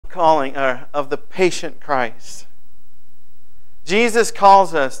calling of the patient Christ. Jesus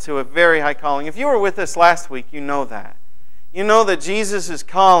calls us to a very high calling. If you were with us last week, you know that. You know that Jesus'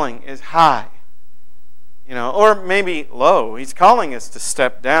 calling is high. Or maybe low. He's calling us to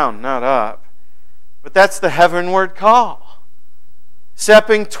step down, not up. But that's the heavenward call.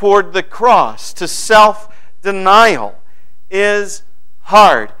 Stepping toward the cross to self-denial is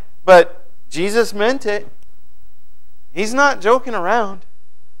hard. But Jesus meant it. He's not joking around.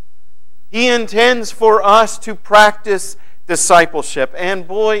 He intends for us to practice discipleship. And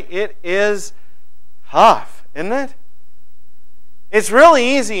boy, it is tough, isn't it? It's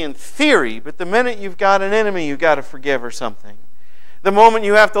really easy in theory, but the minute you've got an enemy you've got to forgive or something, the moment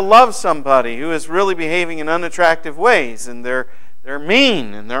you have to love somebody who is really behaving in unattractive ways and they're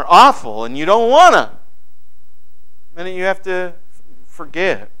mean and they're awful and you don't want them, the minute you have to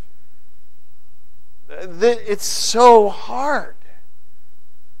forgive. It's so hard.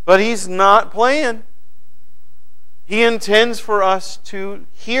 But He's not playing. He intends for us to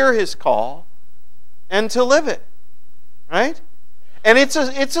hear His call and to live it. Right? And it's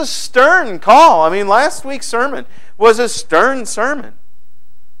a stern call. I mean, last week's sermon was a stern sermon.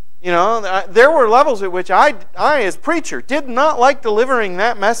 There were levels at which I as preacher, did not like delivering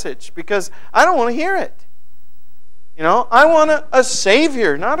that message because I don't want to hear it. I want a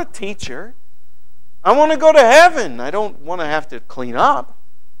Savior, not a teacher. I want to go to heaven. I don't want to have to clean up.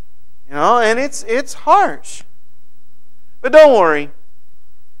 And it's harsh. But don't worry.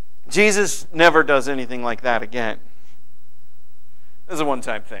 Jesus never does anything like that again. This is a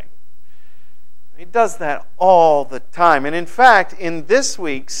one-time thing. He does that all the time. And in fact, in this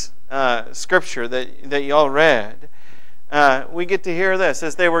week's scripture that you all read, we get to hear this.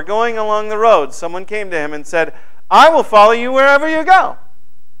 As they were going along the road, someone came to him and said, "I will follow you wherever you go."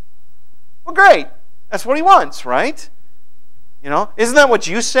 Well, great. That's what he wants, right? Isn't that what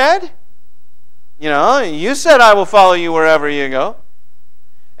you said? You said, "I will follow you wherever you go."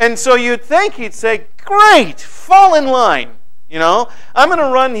 And so you'd think he'd say, "Great, fall in line. I'm going to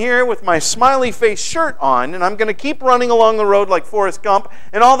run here with my smiley face shirt on, and I'm going to keep running along the road like Forrest Gump,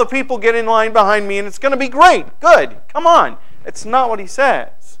 and all the people get in line behind me, and it's going to be great. Good. Come on." It's not what he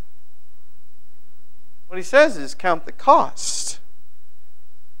says. What he says is count the cost.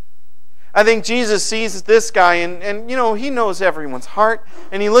 I think Jesus sees this guy, and he knows everyone's heart,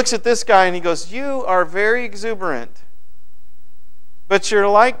 and he looks at this guy and he goes, "You are very exuberant, but you're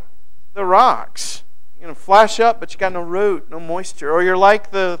like the rocks. You're going to flash up, but you got no root, no moisture. Or you're like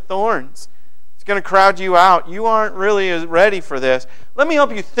the thorns. It's going to crowd you out. You aren't really ready for this. Let me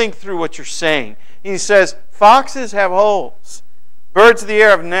help you think through what you're saying." He says, "Foxes have holes. Birds of the air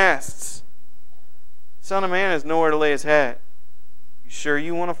have nests. The Son of Man has nowhere to lay his head. You sure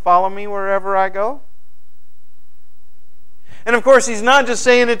you want to follow me wherever I go?" And of course, he's not just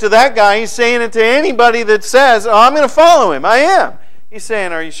saying it to that guy. He's saying it to anybody that says, "Oh, I'm going to follow him. I am." He's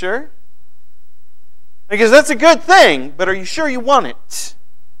saying, "Are you sure? Because that's a good thing, but are you sure you want it?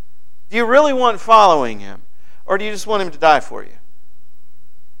 Do you really want following Him? Or do you just want Him to die for you?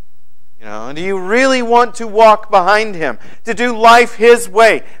 Do you really want to walk behind Him? To do life His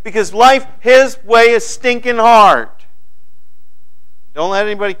way? Because life His way is stinking hard. Don't let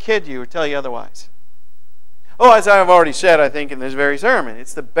anybody kid you or tell you otherwise. Oh, as I've already said, I think, in this very sermon,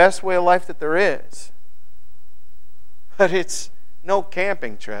 it's the best way of life that there is. But it's no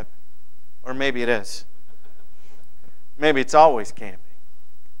camping trip. Or maybe it is. Maybe it's always camping.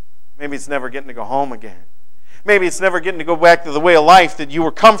 Maybe it's never getting to go home again. Maybe it's never getting to go back to the way of life that you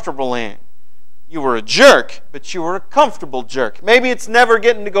were comfortable in. You were a jerk, but you were a comfortable jerk. Maybe it's never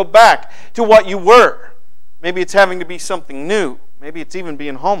getting to go back to what you were. Maybe it's having to be something new. Maybe it's even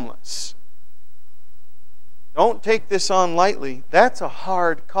being homeless. Don't take this on lightly. That's a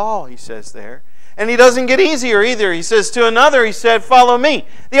hard call, he says there. And he doesn't get easier either. He says to another, he said, "Follow me."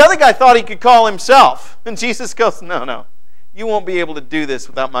 The other guy thought he could call himself. And Jesus goes, No. You won't be able to do this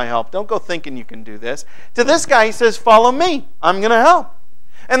without my help. Don't go thinking you can do this. To this guy, he says, "Follow me. I'm going to help."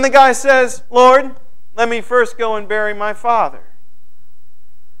 And the guy says, "Lord, let me first go and bury my father."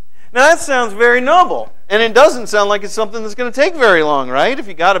 Now that sounds very noble. And it doesn't sound like it's something that's going to take very long, right? If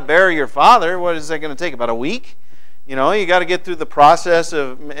you got to bury your father, what is that going to take? About a week? You got to get through the process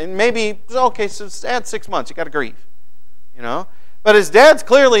of, and maybe, okay, so add 6 months. You got to grieve, But his dad's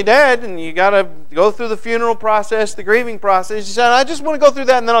clearly dead, and you got to go through the funeral process, the grieving process. He said, "I just want to go through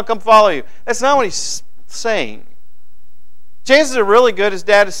that, and then I'll come follow you." That's not what he's saying. Chances are really good his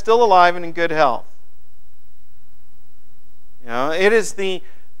dad is still alive and in good health. It is the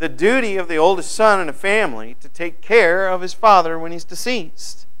duty of the oldest son in a family to take care of his father when he's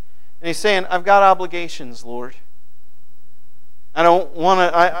deceased. And he's saying, "I've got obligations, Lord. I don't want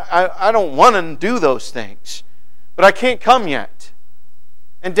to. I don't want to do those things, but I can't come yet.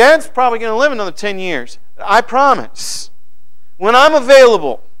 And Dad's probably going to live another 10 years. I promise. When I'm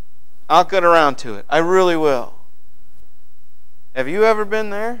available, I'll get around to it. I really will. Have you ever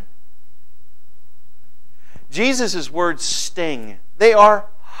been there? Jesus' words sting. They are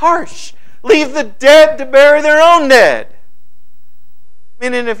harsh. Leave the dead to bury their own dead.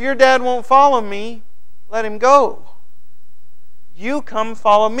 Meaning, if your dad won't follow me, let him go. You come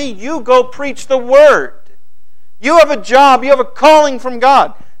follow me. You go preach the word. You have a job. You have a calling from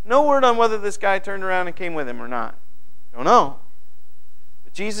God. No word on whether this guy turned around and came with him or not. Don't know.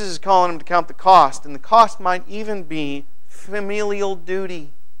 But Jesus is calling him to count the cost, and the cost might even be familial duty.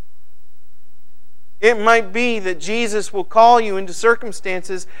 It might be that Jesus will call you into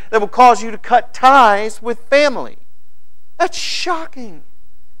circumstances that will cause you to cut ties with family. That's shocking.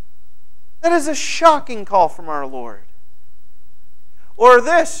 That is a shocking call from our Lord. Or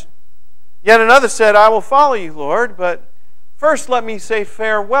this, yet another said, I will follow you, Lord, but first let me say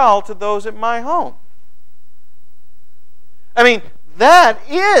farewell to those at my home. I mean, that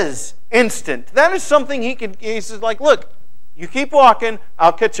is instant. That is something he says, like, look, you keep walking,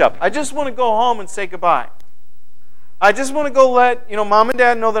 I'll catch up. I just want to go home and say goodbye. I just want to go let, Mom and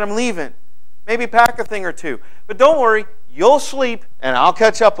Dad know that I'm leaving. Maybe pack a thing or two. But don't worry, you'll sleep and I'll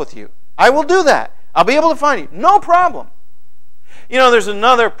catch up with you. I will do that. I'll be able to find you. No problem. There's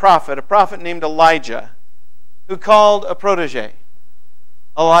another prophet, a prophet named Elijah, who called a protege,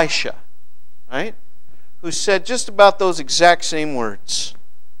 Elisha, right? Who said just about those exact same words.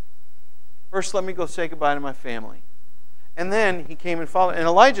 First, let me go say goodbye to my family. And then he came and followed. And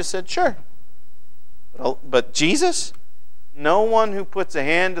Elijah said, sure. But Jesus, no one who puts a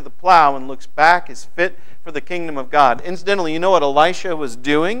hand to the plow and looks back is fit for the kingdom of God. Incidentally, you know what Elisha was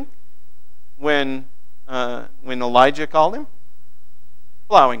doing when Elijah called him?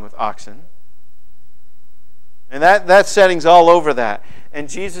 Plowing with oxen. And that setting's all over that. And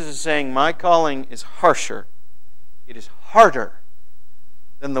Jesus is saying, my calling is harsher. It is harder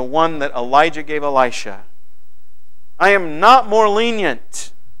than the one that Elijah gave Elisha. I am not more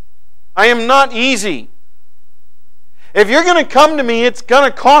lenient. I am not easy. If you're going to come to me, it's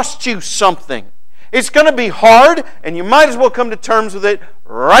going to cost you something. It's going to be hard, and you might as well come to terms with it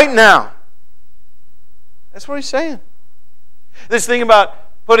right now. That's what he's saying. This thing about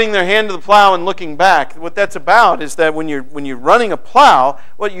putting their hand to the plow and looking back, what that's about is that when you're running a plow,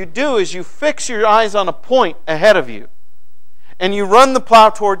 what you do is you fix your eyes on a point ahead of you. And you run the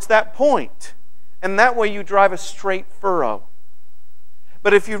plow towards that point. And that way you drive a straight furrow.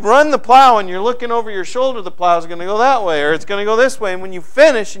 But if you run the plow and you're looking over your shoulder, the plow is going to go that way, or it's going to go this way. And when you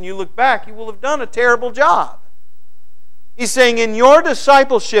finish and you look back, you will have done a terrible job. He's saying in your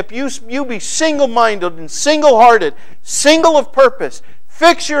discipleship, you be single-minded and single-hearted, single of purpose.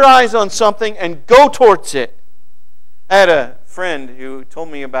 Fix your eyes on something and go towards it. I had a friend who told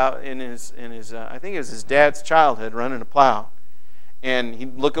me about in his I think it was his dad's childhood running a plow. And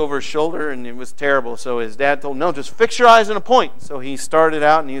he'd look over his shoulder, and it was terrible. So his dad told him, no, just fix your eyes on a point. So he started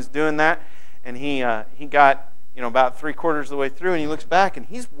out, and he was doing that. And he got about 3/4 of the way through, and he looks back, and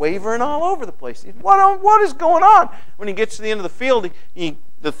he's wavering all over the place. What is going on? When he gets to the end of the field,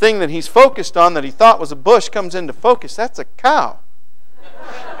 the thing that he's focused on that he thought was a bush comes into focus. That's a cow.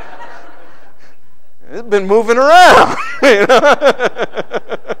 It's been moving around.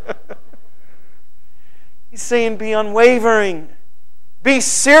 He's saying, be unwavering. Be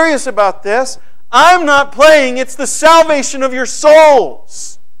serious about this. I'm not playing. It's the salvation of your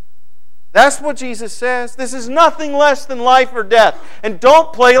souls. That's what Jesus says. This is nothing less than life or death. And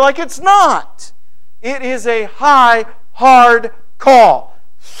don't play like it's not. It is a high, hard call.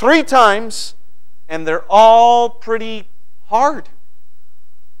 3 times, and they're all pretty hard.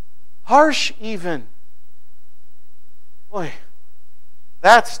 Harsh even. Boy,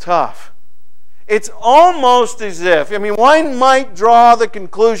 that's tough. It's almost as if, one might draw the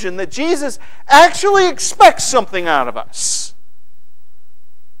conclusion that Jesus actually expects something out of us.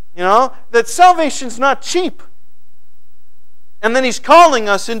 That salvation's not cheap. And then he's calling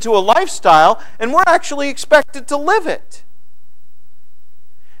us into a lifestyle, and we're actually expected to live it.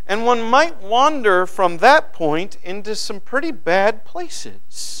 And one might wander from that point into some pretty bad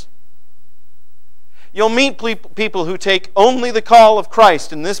places. You'll meet people who take only the call of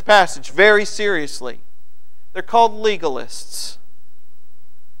Christ in this passage very seriously. They're called legalists.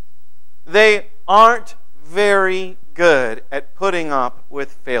 They aren't very good at putting up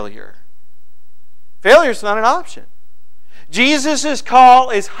with failure. Failure is not an option. Jesus' call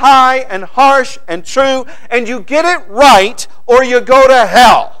is high and harsh and true, and you get it right or you go to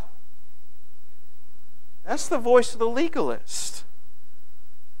hell. That's the voice of the legalist.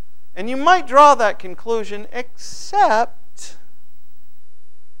 And you might draw that conclusion, except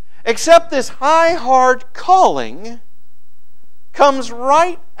this high, hard calling comes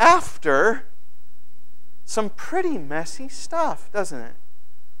right after some pretty messy stuff, doesn't it?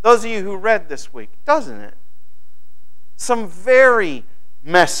 Those of you who read this week, doesn't it? Some very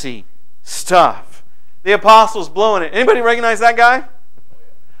messy stuff. The apostles blowing it. Anybody recognize that guy?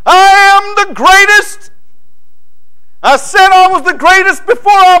 I am the greatest. I said I was the greatest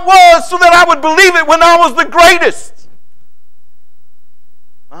before I was so that I would believe it when I was the greatest.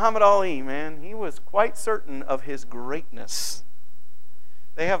 Muhammad Ali, man, he was quite certain of his greatness.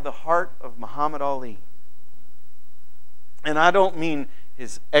 They have the heart of Muhammad Ali. And I don't mean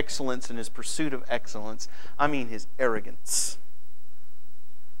his excellence and his pursuit of excellence. I mean his arrogance.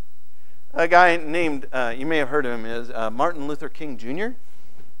 A guy named, you may have heard of him, is Martin Luther King Jr.,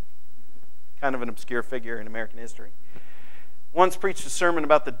 kind of an obscure figure in American history. Once preached a sermon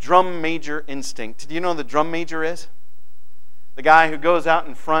about the drum major instinct. Do you know what the drum major is? The guy who goes out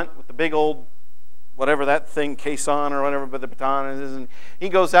in front with the big old, whatever that thing, caisson or whatever, but the baton is, and he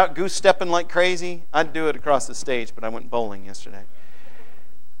goes out goose-stepping like crazy. I'd do it across the stage, but I went bowling yesterday.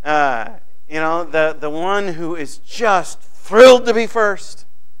 You know, the one who is just thrilled to be first.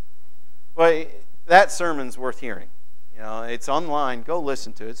 Well, that sermon's worth hearing. You know, it's online. Go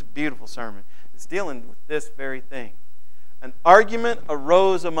listen to it. It's a beautiful sermon. It's dealing with this very thing. An argument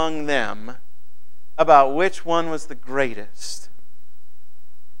arose among them about which one was the greatest.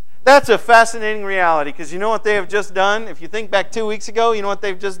 That's a fascinating reality, because you know what they have just done? If you think back 2 weeks ago, you know what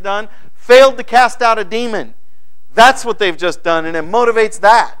they've just done? Failed to cast out a demon. That's what they've just done, and it motivates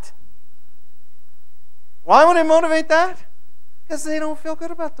that. Why would it motivate that? Because they don't feel good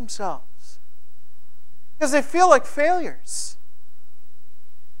about themselves. Because they feel like failures.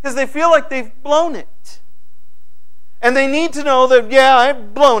 Because they feel like they've blown it. And they need to know that, yeah,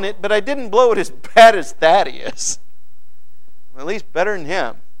 I've blown it, but I didn't blow it as bad as Thaddeus. Well, at least better than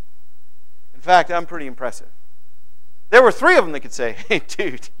him. In fact, I'm pretty impressive. There were 3 of them that could say, hey,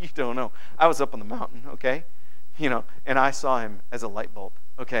 dude, you don't know. I was up on the mountain, okay? You know, and I saw him as a light bulb.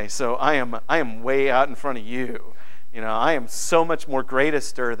 Okay, so I am way out in front of you. You know, I am so much more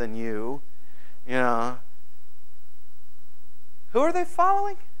greatester than you. You know. Who are they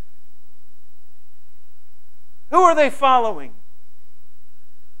following? Who are they following?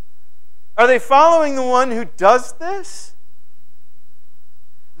 Are they following the one who does this?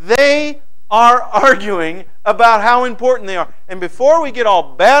 They are arguing about how important they are. And before we get all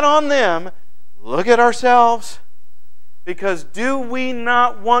bad on them, look at ourselves. Because do we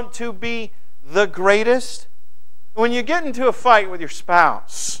not want to be the greatest? When you get into a fight with your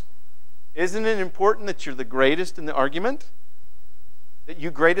spouse, isn't it important that you're the greatest in the argument? That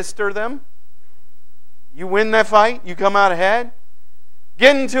you greatester them? You win that fight, you come out ahead.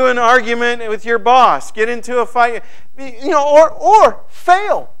 Get into an argument with your boss. Get into a fight, you know, or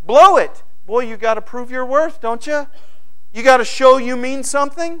fail, blow it. Boy, you got to prove your worth, don't you? You got to show you mean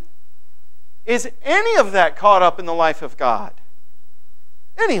something. Is any of that caught up in the life of God?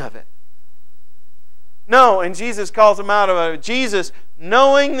 Any of it? No, and Jesus calls them out of it. Jesus,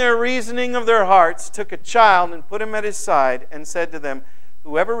 knowing their reasoning of their hearts, took a child and put him at his side and said to them,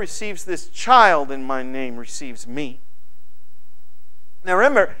 whoever receives this child in my name receives me. Now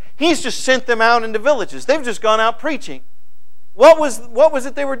remember, he's just sent them out into villages. They've just gone out preaching. What was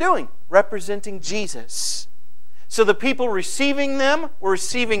it they were doing? Representing Jesus. So the people receiving them were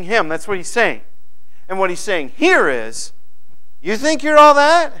receiving him. That's what he's saying. And what he's saying here is, you think you're all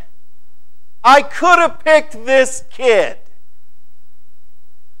that? I could have picked this kid.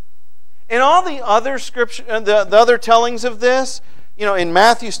 In all the other scripture, the other tellings of this, you know, in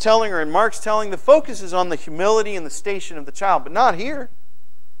Matthew's telling or in Mark's telling, the focus is on the humility and the station of the child, but not here.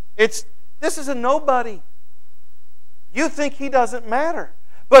 This is a nobody. You think he doesn't matter.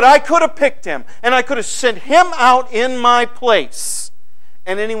 But I could have picked him, and I could have sent him out in my place.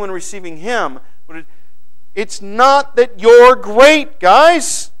 And anyone receiving him, it's not that you're great,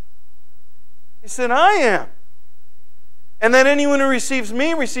 guys. He said, I am. And that anyone who receives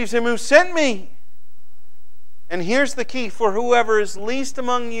me receives him who sent me. And here's the key, for whoever is least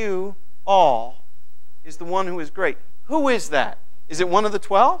among you all is the one who is great. Who is that? Is it one of the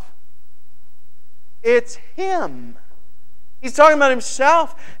 12? It's him. He's talking about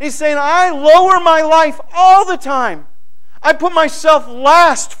himself. He's saying, I lower my life all the time. I put myself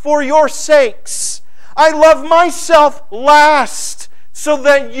last for your sakes. I love myself last so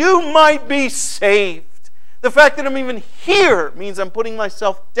that you might be saved. The fact that I'm even here means I'm putting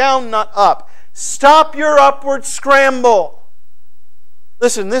myself down, not up. Stop your upward scramble.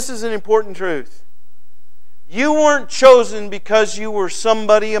 Listen, this is an important truth. You weren't chosen because you were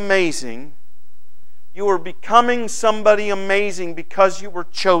somebody amazing. You were becoming somebody amazing because you were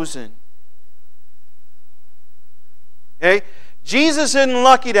chosen. Okay? Jesus isn't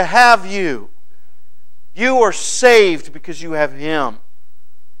lucky to have you. You are saved because you have Him.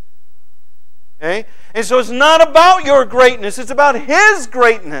 Okay? And so it's not about your greatness, it's about His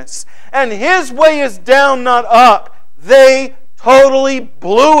greatness. And His way is down, not up. They totally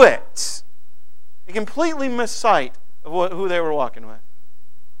blew it. They completely missed sight of who they were walking with.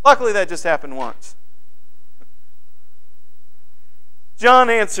 Luckily, that just happened once. John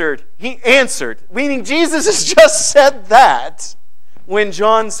answered. He answered, meaning Jesus has just said that when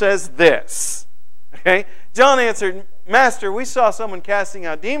John says this. Okay? John answered, Master, we saw someone casting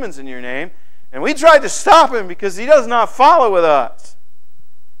out demons in your name, and we tried to stop him because he does not follow with us.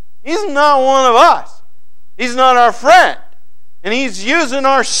 He's not one of us. He's not our friend. And he's using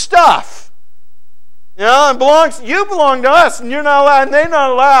our stuff. You know, you belong to us, and you're not allowed, and they're not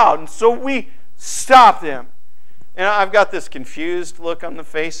allowed. And so we stopped him. And I've got this confused look on the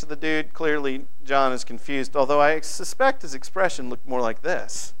face of the dude. Clearly, John is confused, although I suspect his expression looked more like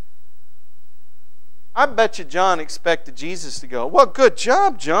this. I bet you John expected Jesus to go, well, good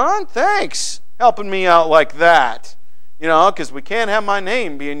job, John. Thanks. Helping me out like that. You know, because we can't have my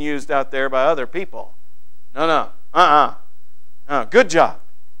name being used out there by other people. No. Good job.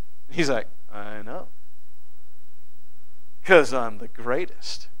 He's like, I know. Because I'm the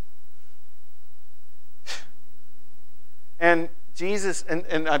greatest. And Jesus,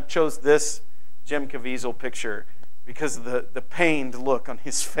 and I chose this Jim Caviezel picture because of the pained look on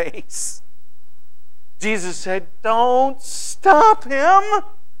his face. Jesus said, don't stop him.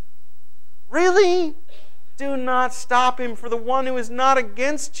 Really? Do not stop him, for the one who is not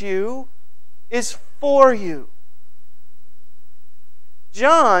against you is for you.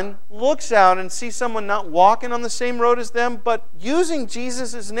 John looks out and sees someone not walking on the same road as them, but using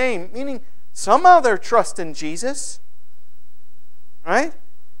Jesus' name, meaning somehow they're trusting Jesus. Right?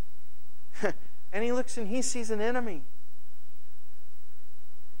 And he looks and he sees an enemy.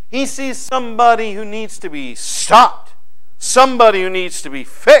 He sees somebody who needs to be stopped. Somebody who needs to be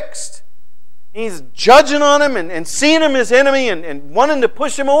fixed. He's judging on him and seeing him as enemy and wanting to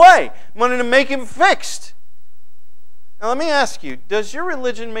push him away. Wanting to make him fixed. Now let me ask you, does your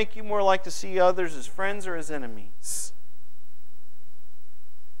religion make you more like to see others as friends or as enemies?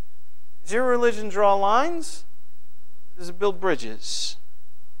 Does your religion draw lines? Does it build bridges?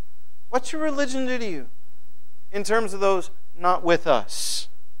 What's your religion do to you in terms of those not with us?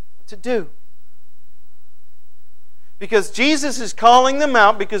 What's it do? Because Jesus is calling them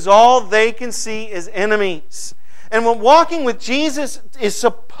out because all they can see is enemies. And what walking with Jesus is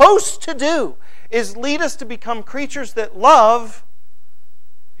supposed to do is lead us to become creatures that love,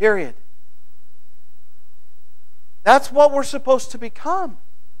 period. That's what we're supposed to become.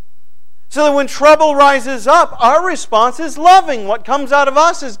 So that when trouble rises up, our response is loving. What comes out of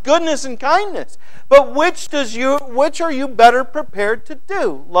us is goodness and kindness. But which are you better prepared to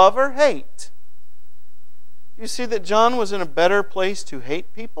do? Love or hate? You see that John was in a better place to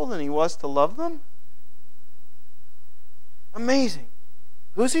hate people than he was to love them? Amazing.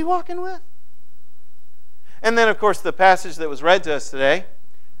 Who's he walking with? And then, of course, the passage that was read to us today.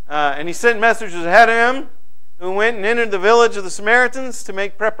 And he sent messengers ahead of him, who went and entered the village of the Samaritans to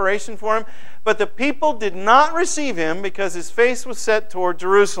make preparation for him. But the people did not receive him because his face was set toward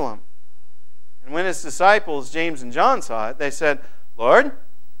Jerusalem. And when his disciples, James and John, saw it, they said, Lord,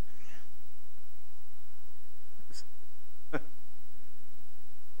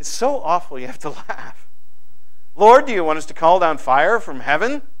 it's so awful you have to laugh. Lord, do you want us to call down fire from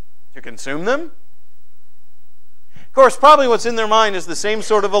heaven to consume them? Of course, probably what's in their mind is the same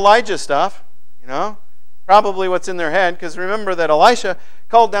sort of Elijah stuff, you know. Probably what's in their head, because remember that Elisha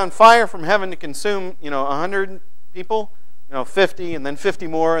called down fire from heaven to consume, 100 people, 50, and then 50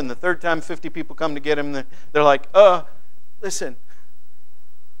 more, and the third time 50 people come to get him, they're like, listen,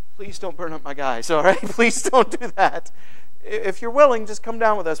 please don't burn up my guys, all right? Please don't do that. If you're willing, just come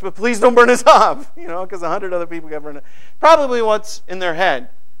down with us, but please don't burn us up, because 100 other people got burned up. Probably what's in their head.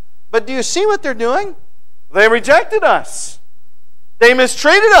 But do you see what they're doing? They rejected us. They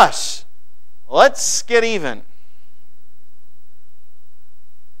mistreated us. Let's get even.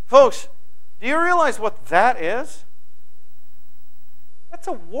 Folks, do you realize what that is? That's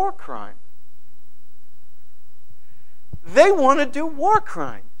a war crime. They want to do war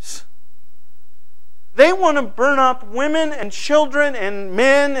crimes. They want to burn up women and children and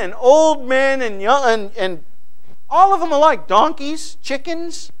men and old men and young and all of them alike. Donkeys,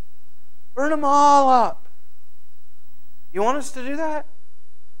 chickens, burn them all up. You want us to do that?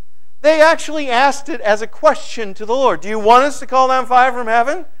 They actually asked it as a question to the Lord. Do you want us to call down fire from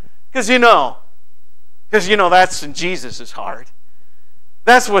heaven? Because you know that's in Jesus' heart.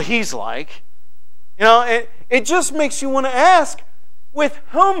 That's what He's like. It just makes you want to ask, with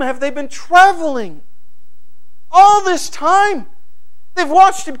whom have they been traveling all this time? They've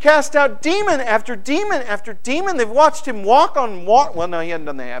watched Him cast out demon after demon after demon. They've watched Him walk on water. Well, no, He hadn't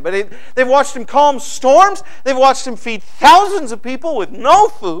done that. But they've watched Him calm storms. They've watched Him feed thousands of people with no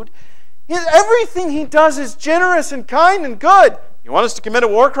food. Everything He does is generous and kind and good. You want us to commit a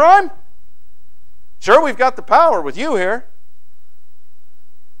war crime? Sure, we've got the power with you here.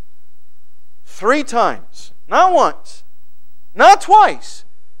 3 times. Not once. Not twice.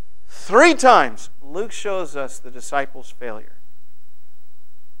 3 times. Luke shows us the disciples' failure.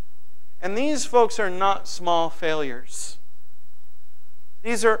 And these folks are not small failures.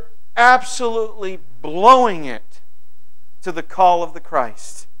 These are absolutely blowing it to the call of the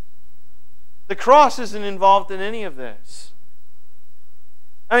Christ. The cross isn't involved in any of this.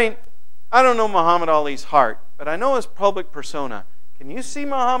 I don't know Muhammad Ali's heart, but I know his public persona. Can you see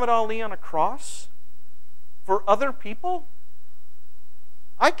Muhammad Ali on a cross for other people?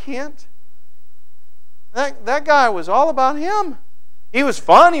 I can't. That guy was all about him. He was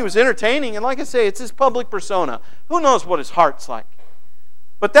fun, he was entertaining, and like I say, it's his public persona. Who knows what his heart's like?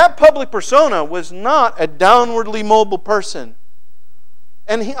 But that public persona was not a downwardly mobile person.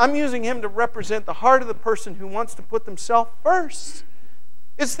 And I'm using him to represent the heart of the person who wants to put themselves first.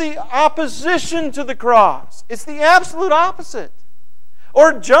 It's the opposition to the cross. It's the absolute opposite.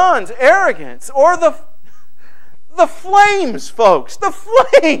 Or John's arrogance, or the flames, folks, the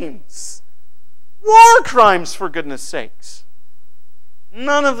flames. War crimes, for goodness sakes.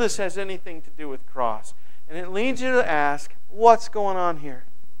 None of this has anything to do with cross. And it leads you to ask, what's going on here?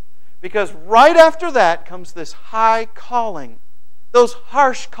 Because right after that comes this high calling, those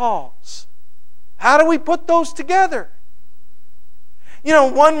harsh calls. How do we put those together?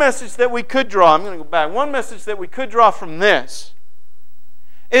 One message that we could draw, I'm going to go back, one message that we could draw from this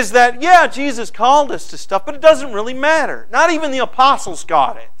is that, yeah, Jesus called us to stuff, but it doesn't really matter. Not even the apostles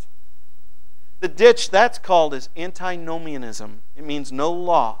got it. The ditch that's called is antinomianism. It means no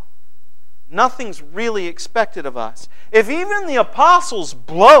law. Nothing's really expected of us. If even the apostles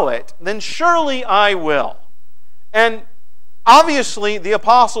blow it, then surely I will. And obviously the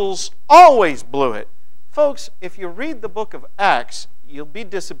apostles always blew it. Folks, if you read the book of Acts, you'll be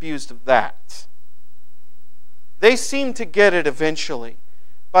disabused of that. They seem to get it eventually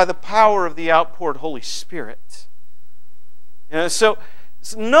by the power of the outpoured Holy Spirit. So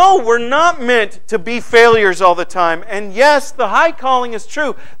no, we're not meant to be failures all the time. And yes, the high calling is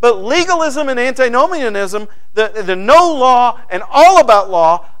true. But legalism and antinomianism, the no law and all about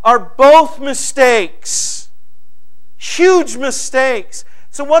law, are both mistakes. Huge mistakes.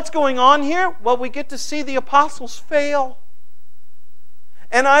 So what's going on here? Well, we get to see the apostles fail.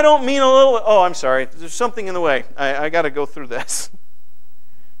 And I don't mean a little... Oh, I'm sorry. There's something in the way. I got to go through this.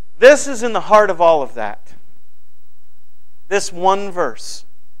 This is in the heart of all of that. This one verse.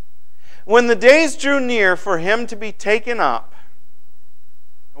 When the days drew near for Him to be taken up.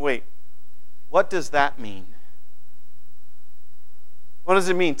 Wait, what does that mean? What does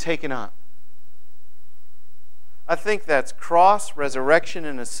it mean, taken up? I think that's cross, resurrection,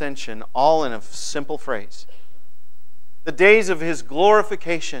 and ascension, all in a simple phrase. The days of His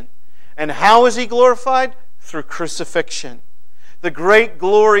glorification. And how is He glorified? Through crucifixion. The great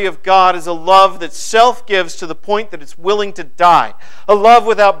glory of God is a love that self-gives to the point that it's willing to die. A love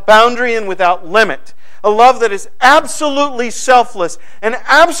without boundary and without limit. A love that is absolutely selfless and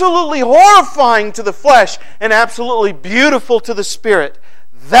absolutely horrifying to the flesh and absolutely beautiful to the spirit.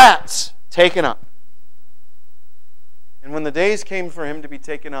 That's taken up. And when the days came for Him to be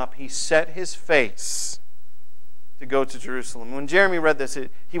taken up, He set His face to go to Jerusalem. When Jeremy read this,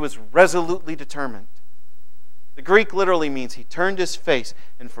 he was resolutely determined. The Greek literally means He turned His face.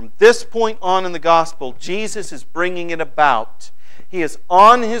 And from this point on in the gospel, Jesus is bringing it about. He is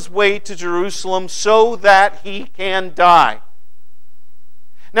on His way to Jerusalem so that He can die.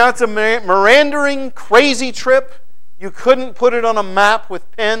 Now, it's a meandering, crazy trip. You couldn't put it on a map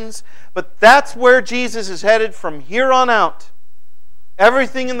with pens. But that's where Jesus is headed from here on out.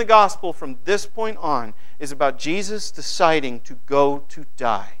 Everything in the gospel from this point on is about Jesus deciding to go to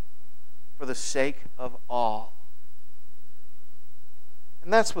die for the sake of all.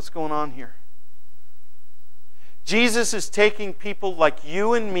 And that's what's going on here. Jesus is taking people like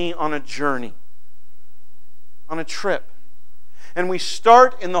you and me on a journey, on a trip. And we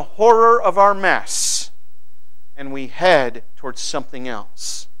start in the horror of our mess, and we head towards something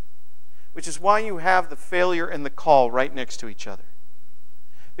else. Which is why you have the failure and the call right next to each other.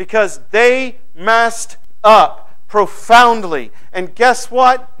 because they messed up profoundly. And guess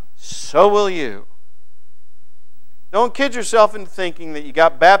what? So will you. Don't kid yourself into thinking that you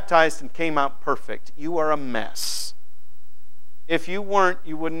got baptized and came out perfect. You are a mess. If you weren't,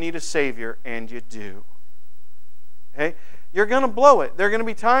 you wouldn't need a Savior, and you do. Okay? You're going to blow it. There are going to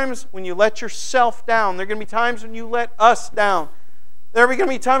be times when you let yourself down. There are going to be times when you let us down. There are going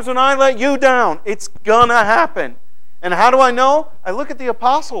to be times when I let you down. It's going to happen. And how do I know? I look at the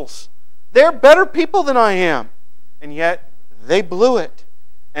apostles. They're better people than I am. And yet, they blew it.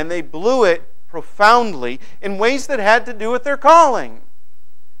 And they blew it profoundly in ways that had to do with their calling.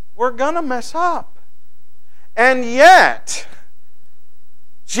 We're going to mess up. And yet,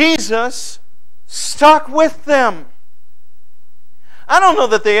 Jesus stuck with them. I don't know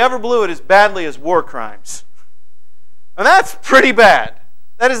that they ever blew it as badly as war crimes. And that's pretty bad.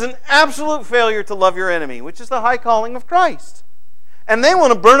 That is an absolute failure to love your enemy, which is the high calling of Christ. And they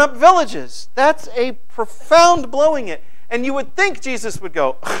want to burn up villages. That's a profound blowing it. And you would think Jesus would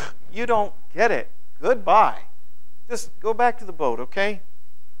go, you don't get it. Goodbye. Just go back to the boat, okay?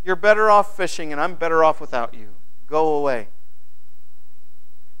 You're better off fishing, and I'm better off without you. Go away.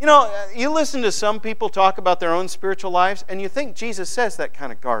 You know, you listen to some people talk about their own spiritual lives, and you think Jesus says that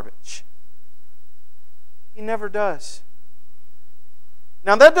kind of garbage. He never does.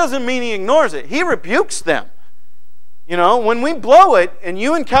 Now, that doesn't mean He ignores it. He rebukes them. You know, when we blow it and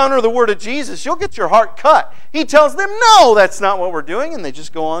you encounter the Word of Jesus, you'll get your heart cut. He tells them, no, that's not what we're doing, and they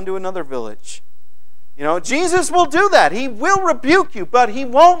just go on to another village. You know, Jesus will do that. He will rebuke you, but He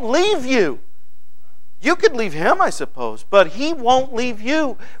won't leave you. You could leave Him, I suppose, but He won't leave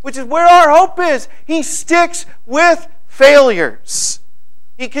you, which is where our hope is. He sticks with failures.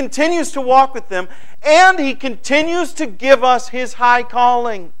 He continues to walk with them, and He continues to give us His high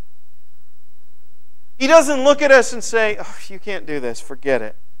calling. He doesn't look at us and say, oh, you can't do this, forget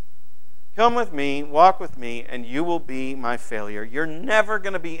it. Come with me, walk with me, and you will be my failure. You're never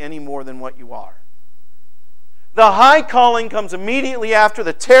going to be any more than what you are. The high calling comes immediately after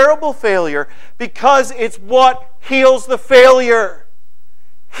the terrible failure because it's what heals the failure.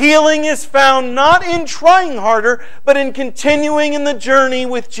 Healing is found not in trying harder, but in continuing in the journey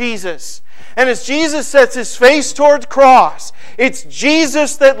with Jesus. And as Jesus sets His face toward the cross, it's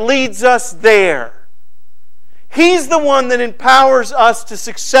Jesus that leads us there. He's the one that empowers us to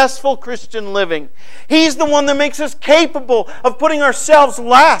successful Christian living. He's the one that makes us capable of putting ourselves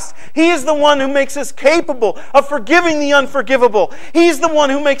last. He is the one who makes us capable of forgiving the unforgivable. He's the one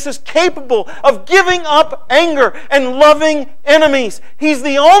who makes us capable of giving up anger and loving enemies. He's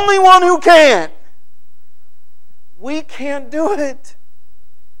the only one who can. We can't do it.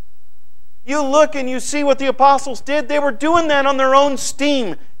 You look and you see what the apostles did. They were doing that on their own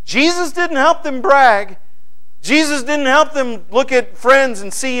steam. Jesus didn't help them brag. Jesus didn't help them look at friends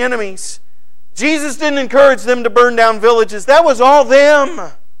and see enemies. Jesus didn't encourage them to burn down villages. That was all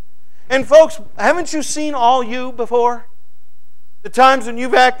them. And folks, haven't you seen all you before? The times when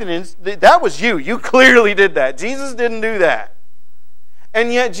you've acted in, that was you. You clearly did that. Jesus didn't do that.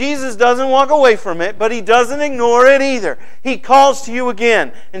 And yet Jesus doesn't walk away from it, but He doesn't ignore it either. He calls to you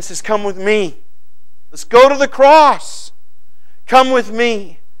again and says, come with me. Let's go to the cross. Come with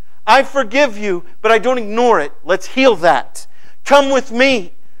me. I forgive you, but I don't ignore it. Let's heal that. Come with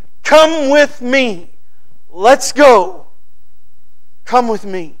me. Come with me. Let's go. Come with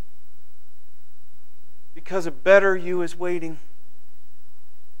me. Because a better you is waiting.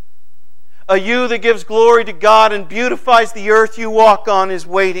 A you that gives glory to God and beautifies the earth you walk on is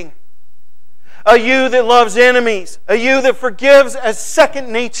waiting. A you that loves enemies. A you that forgives as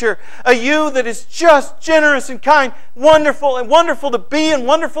second nature. A you that is just, generous, and kind. Wonderful and wonderful to be and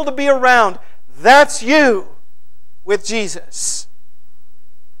wonderful to be around. That's you with Jesus.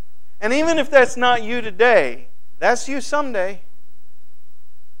 And even if that's not you today, that's you someday.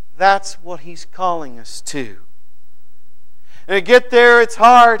 That's what He's calling us to. And to get there, it's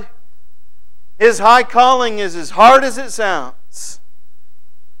hard. His high calling is as hard as it sounds.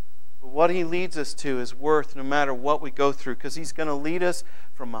 What He leads us to is worth no matter what we go through, because He's going to lead us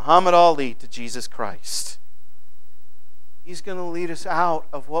from Muhammad Ali to Jesus Christ. He's going to lead us out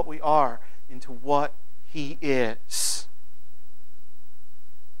of what we are into what He is.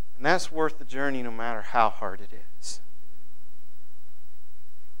 And that's worth the journey no matter how hard it is.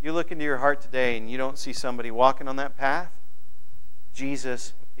 You look into your heart today and you don't see somebody walking on that path,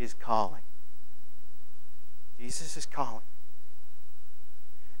 Jesus is calling. Jesus is calling.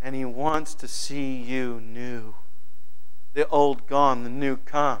 And He wants to see you new. The old gone, the new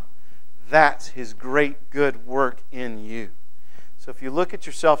come. That's His great good work in you. So if you look at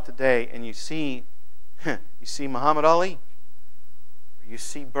yourself today and you see Muhammad Ali, or you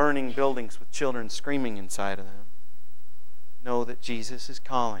see burning buildings with children screaming inside of them, know that Jesus is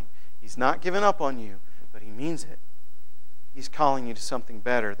calling. He's not giving up on you, but He means it. He's calling you to something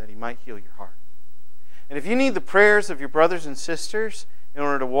better, that He might heal your heart. And if you need the prayers of your brothers and sisters in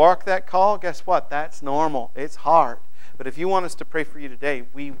order to walk that call, guess what? That's normal. It's hard. But if you want us to pray for you today,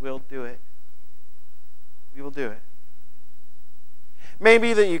 we will do it. We will do it.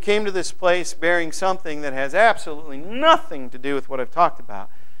 Maybe that you came to this place bearing something that has absolutely nothing to do with what I've talked about,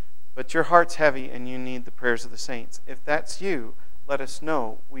 but your heart's heavy and you need the prayers of the saints. If that's you, let us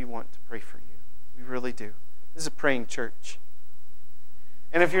know. We want to pray for you. We really do. This is a praying church.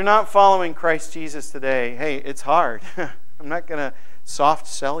 And if you're not following Christ Jesus today, hey, it's hard. I'm not going to soft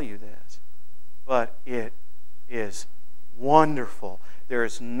sell you this, but it is wonderful. There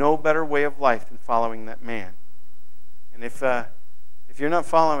is no better way of life than following that man. And if you're not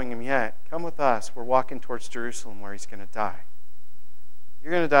following Him yet, come with us. We're walking towards Jerusalem where He's going to die.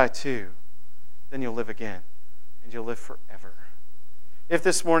 You're going to die too. Then you'll live again, and you'll live forever. If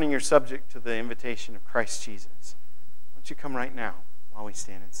this morning you're subject to the invitation of Christ Jesus, why don't you come right now while we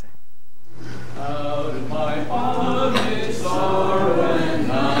stand and sing. Out of my bondage, sorrow and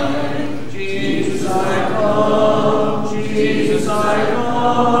night, Jesus I come, Jesus I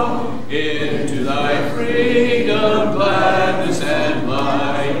come, into thy freedom, gladness and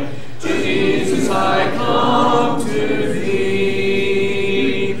light. Jesus I come to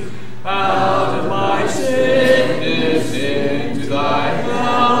thee, out of my sickness into thy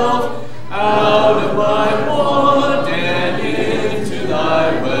health, out of my want and into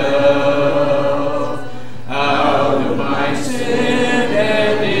thy wealth, out of my sin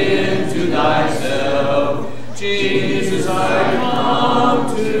and into thyself. Jesus I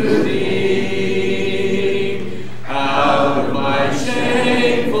come to thee, out of my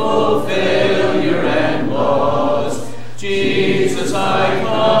shameful failure and loss. Jesus I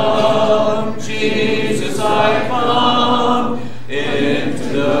come, Jesus I come, into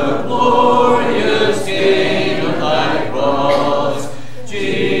the glorious gain of thy cross.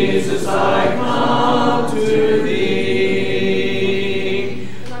 Jesus I come to thee,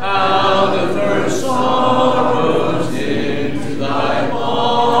 out of her sorrows into thy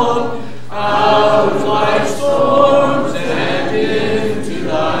balm, out of life's storms and into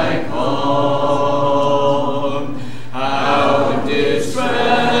thy calm, out of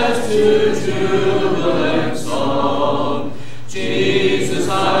distress to jubilant song. Jesus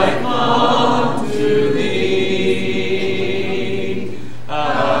I come to thee,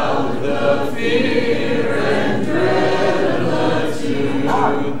 out of the fear and dread of the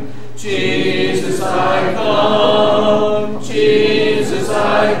tomb. Jesus I come, Jesus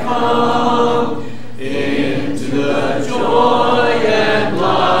I come.